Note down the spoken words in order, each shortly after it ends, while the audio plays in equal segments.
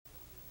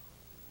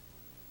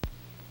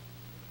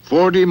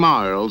40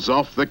 miles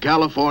off the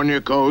California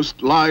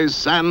coast lies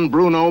San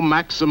Bruno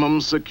Maximum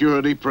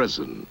Security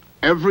Prison.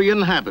 Every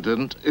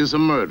inhabitant is a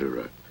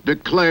murderer,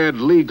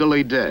 declared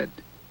legally dead,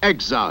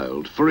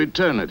 exiled for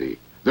eternity.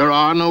 There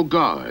are no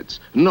guards,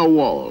 no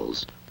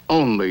walls,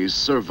 only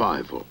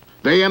survival.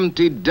 They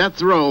emptied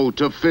death row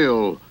to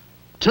fill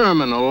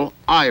Terminal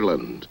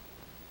Island,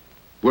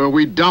 where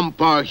we dump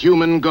our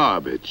human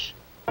garbage.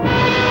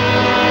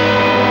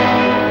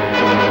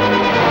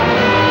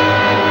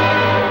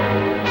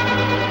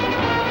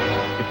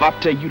 If I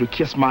tell you to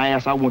kiss my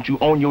ass, I want you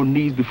on your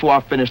knees before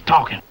I finish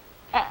talking.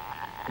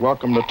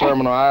 Welcome to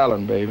Terminal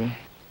Island, baby.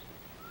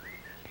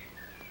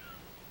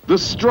 The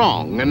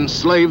strong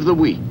enslave the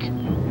weak.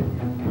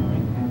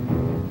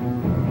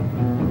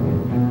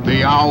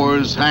 The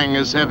hours hang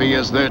as heavy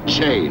as their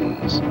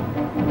chains.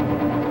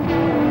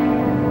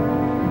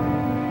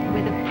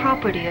 We're the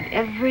property of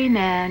every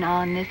man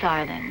on this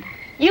island.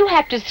 You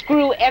have to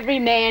screw every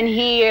man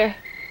here.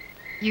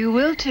 You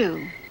will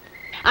too.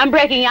 I'm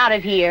breaking out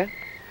of here.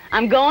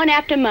 I'm going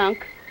after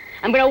Monk.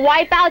 I'm gonna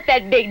wipe out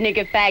that big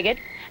nigger faggot.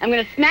 I'm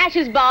gonna smash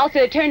his balls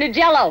till they turn to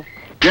jello.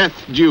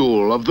 Death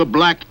duel of the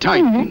Black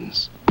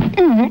Titans.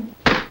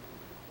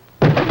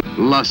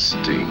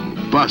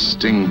 Lusting,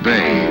 busting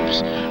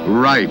babes,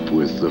 ripe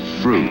with the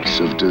fruits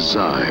of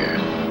desire.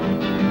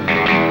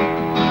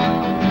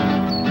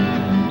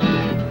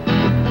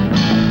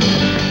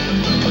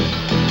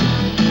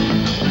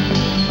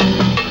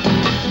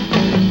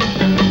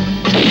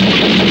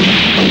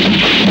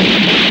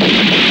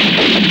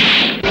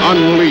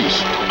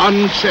 Unleashed,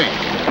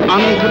 unchained,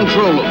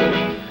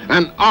 uncontrollable.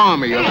 An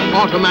army of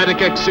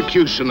automatic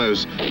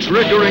executioners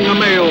triggering a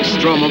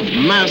maelstrom of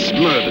mass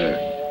murder.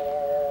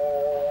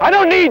 I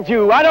don't need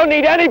you. I don't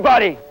need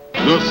anybody.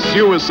 The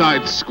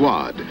Suicide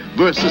Squad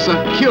versus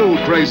a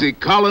kill-crazy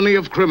colony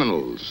of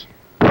criminals.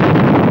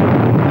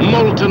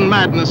 Molten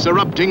madness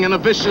erupting in a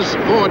vicious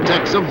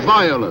vortex of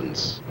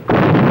violence.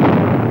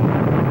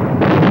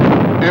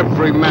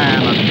 Every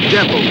man a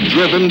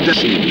devil-driven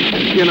machine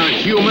in a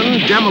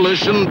human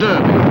demolition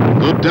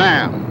derby. The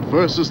Damned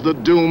versus the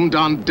doomed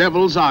on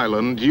Devil's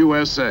Island,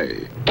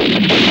 USA.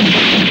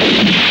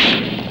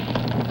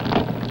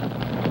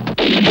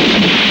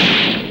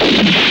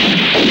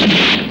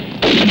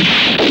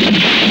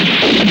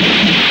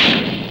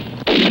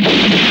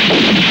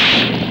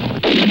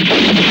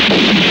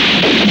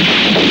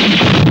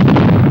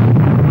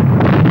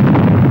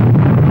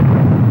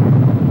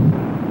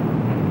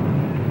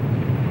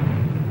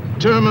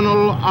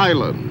 Terminal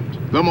Island,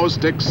 the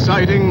most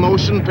exciting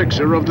motion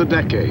picture of the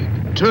decade.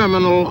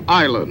 Terminal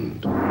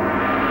Island.